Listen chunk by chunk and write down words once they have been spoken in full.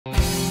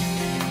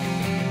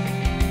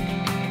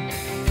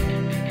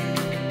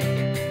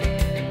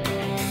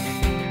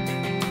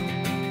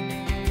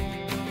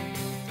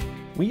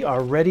We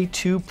are ready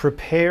to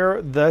prepare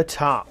the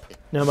top.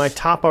 Now my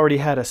top already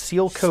had a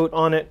seal coat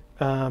on it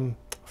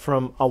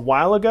from a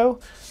while ago,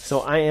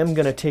 so I am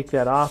going to take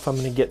that off. I'm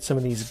going to get some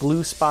of these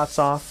glue spots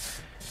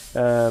off.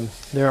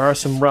 There are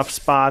some rough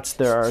spots,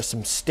 there are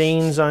some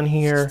stains on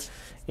here,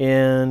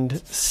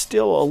 and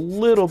still a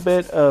little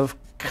bit of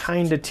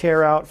kind of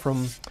tear out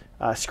from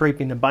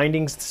scraping the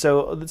bindings,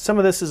 so some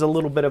of this is a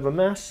little bit of a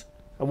mess.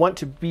 I want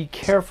to be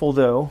careful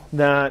though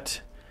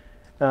that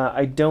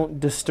I don't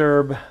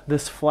disturb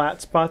this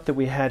flat spot that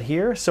we had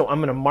here, so I'm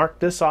going to mark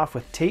this off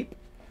with tape.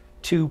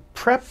 To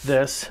prep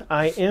this,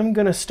 I am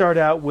going to start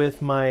out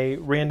with my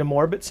random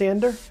orbit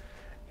sander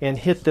and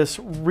hit this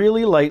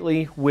really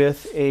lightly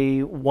with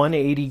a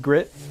 180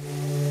 grit.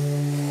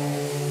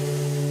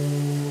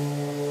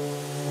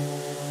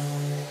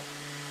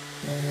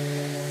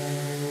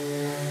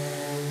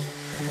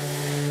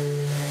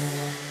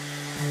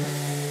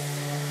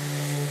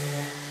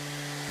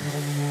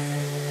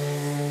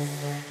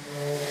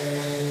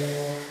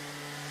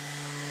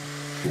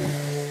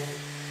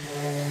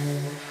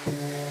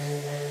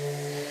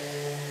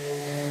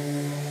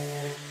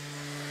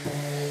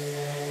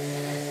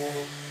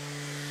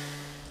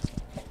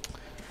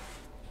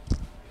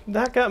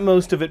 That got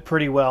most of it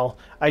pretty well.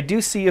 I do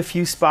see a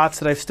few spots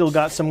that I've still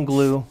got some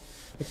glue.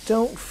 I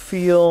don't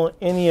feel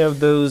any of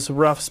those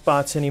rough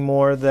spots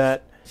anymore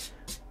that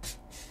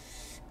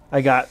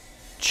I got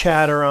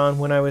chatter on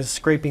when I was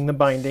scraping the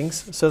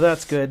bindings, so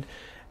that's good.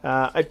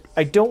 I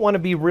don't want to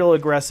be real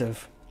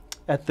aggressive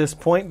at this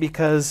point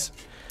because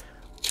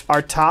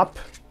our top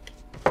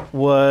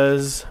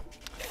was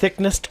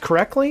thicknessed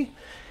correctly,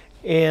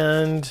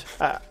 and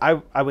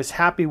I was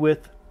happy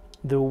with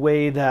the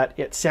way that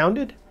it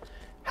sounded.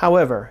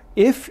 However,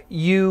 if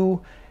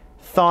you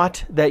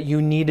thought that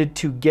you needed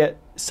to get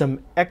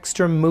some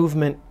extra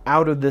movement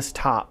out of this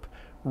top,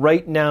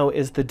 right now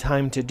is the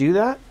time to do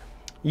that.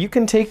 You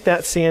can take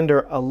that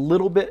sander a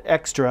little bit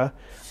extra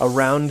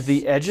around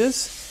the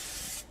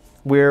edges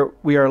where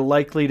we are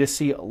likely to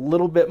see a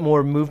little bit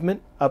more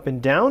movement up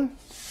and down.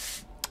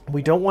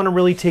 We don't want to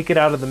really take it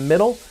out of the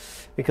middle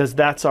because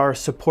that's our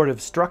supportive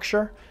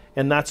structure,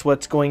 and that's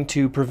what's going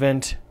to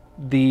prevent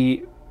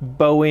the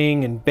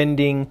bowing and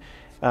bending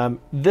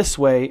this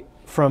way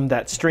from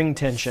that string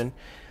tension.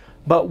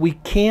 But we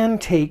can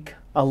take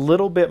a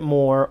little bit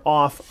more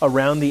off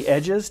around the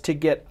edges to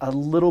get a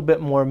little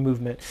bit more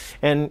movement.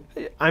 And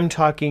I'm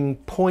talking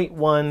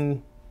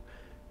 0.1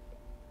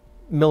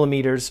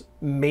 millimeters,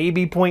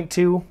 maybe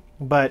 0.2,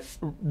 but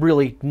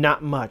really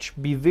not much.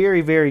 Be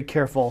very, very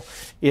careful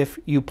if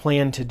you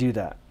plan to do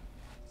that.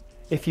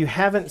 If you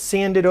haven't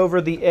sanded over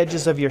the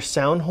edges of your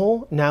sound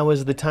hole, now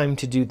is the time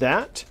to do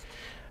that.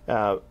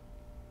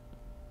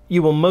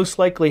 You will most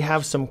likely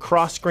have some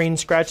cross grain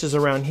scratches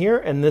around here,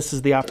 and this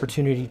is the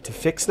opportunity to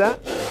fix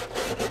that.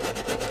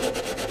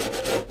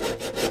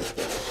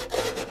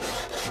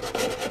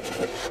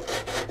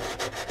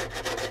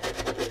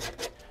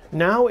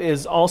 Now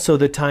is also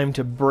the time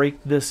to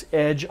break this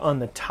edge on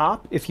the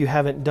top if you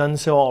haven't done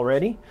so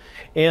already.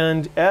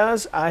 And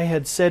as I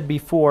had said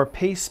before,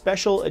 pay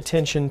special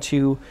attention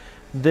to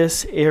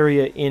this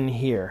area in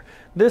here.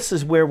 This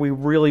is where we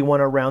really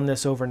want to round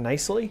this over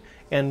nicely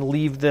and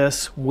leave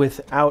this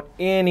without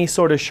any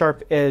sort of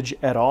sharp edge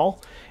at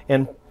all,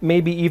 and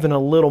maybe even a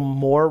little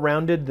more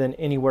rounded than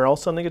anywhere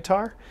else on the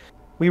guitar.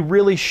 We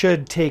really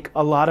should take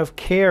a lot of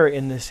care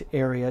in this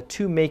area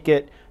to make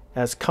it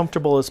as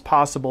comfortable as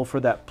possible for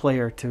that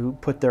player to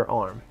put their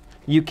arm.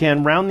 You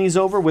can round these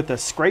over with a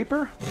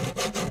scraper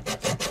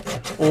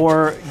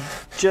or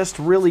just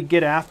really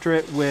get after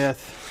it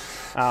with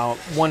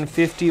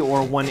 150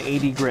 or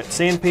 180 grit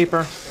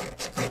sandpaper.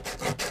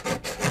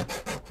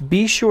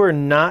 Be sure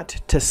not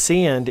to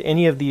sand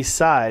any of these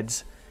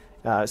sides,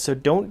 so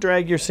don't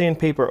drag your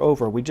sandpaper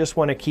over. We just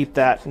want to keep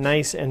that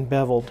nice and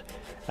beveled,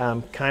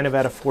 kind of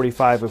at a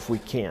 45 if we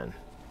can.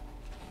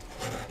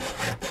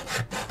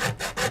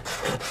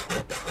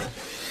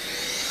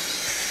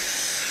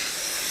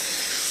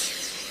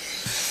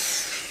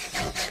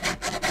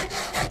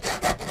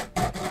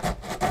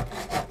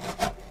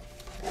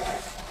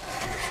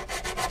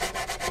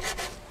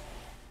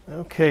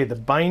 Okay, the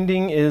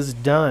binding is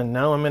done.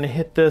 Now I'm going to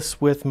hit this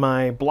with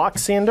my block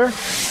sander.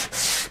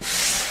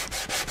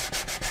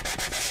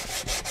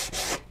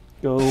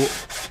 Go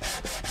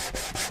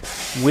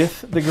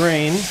with the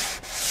grain.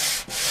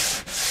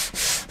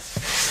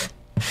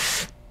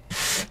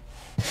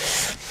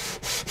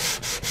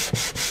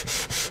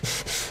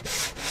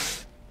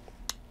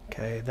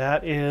 Okay,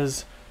 that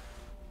is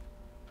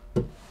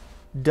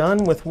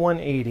done with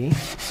 180.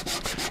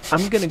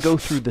 I'm going to go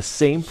through the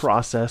same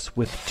process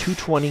with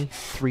 220,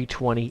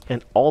 320,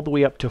 and all the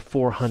way up to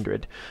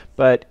 400.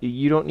 But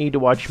you don't need to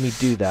watch me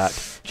do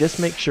that. Just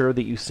make sure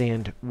that you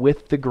sand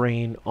with the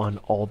grain on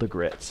all the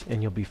grits,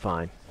 and you'll be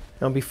fine.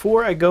 Now,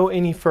 before I go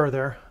any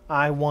further,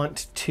 I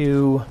want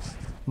to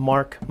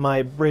mark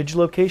my bridge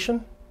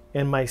location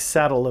and my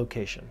saddle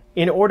location.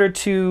 In order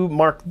to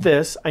mark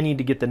this, I need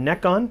to get the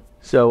neck on.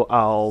 So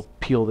I'll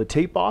peel the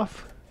tape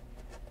off,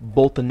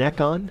 bolt the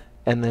neck on,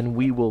 and then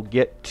we will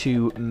get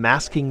to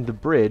masking the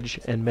bridge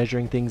and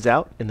measuring things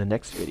out in the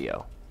next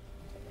video.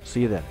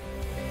 See you then.